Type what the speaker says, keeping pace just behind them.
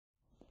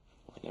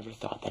never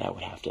thought that I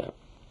would have to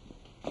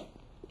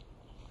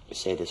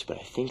say this, but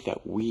I think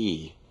that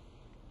we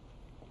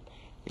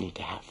need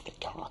to have the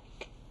talk.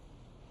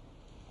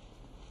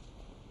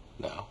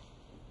 Now?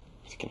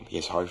 It's going to be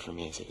as hard for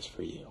me as it is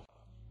for you.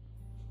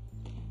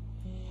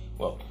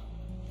 Well,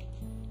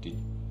 did you,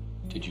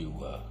 did you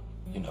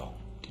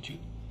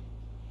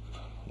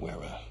wear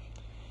a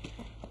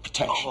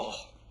protection?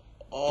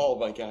 Oh,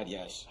 my God,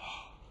 yes.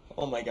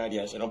 Oh, my God,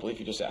 yes. I don't believe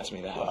you just asked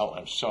me that. Well,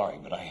 I'm sorry,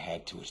 but I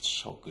had to. It's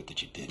so good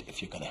that you did.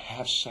 If you're going to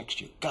have sex,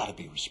 you got to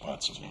be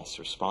responsible. Yes,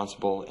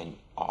 responsible and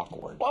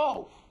awkward.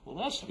 Whoa! Well,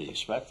 that's to be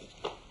expected.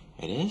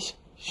 It is?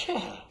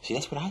 Yeah. See,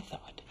 that's what I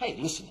thought. Hey,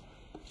 listen.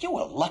 You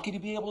were lucky to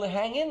be able to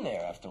hang in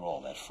there after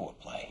all that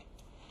foreplay.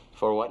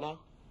 For what now?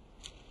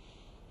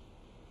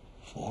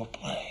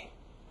 Foreplay.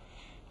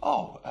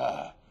 Oh,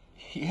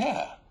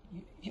 yeah.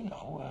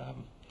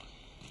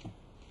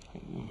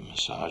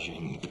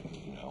 Massaging,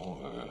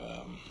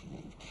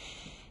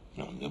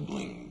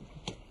 nibbling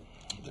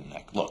the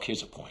neck. Look,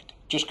 here's the point.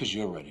 Just because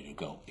you're ready to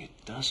go, it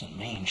doesn't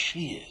mean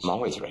she is. I'm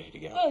always ready to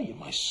go. Oh, you're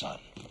my son.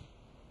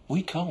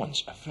 We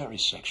Cohens are very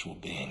sexual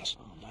beings.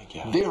 Oh, my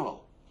God.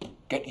 Virile.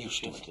 Get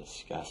used to it.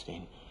 It's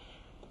disgusting.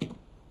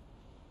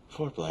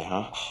 Foreplay,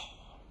 huh?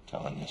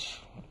 Telling this.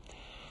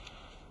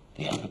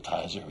 The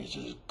appetizer is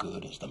as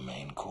good as the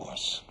main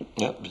course.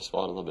 Yep, just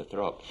swallowed a little bit of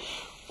throat.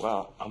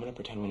 Well, I'm going to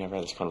pretend we never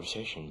had this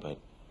conversation, but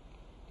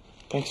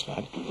thanks,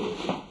 man.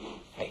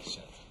 Hey,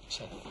 Seth,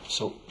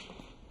 so,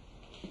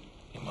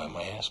 you mind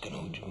my asking,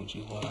 who'd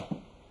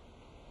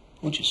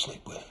you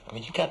sleep with? I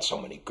mean, you got so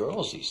many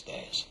girls these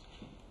days.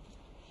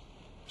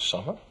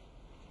 Summer?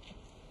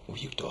 Were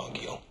you dog,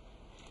 you?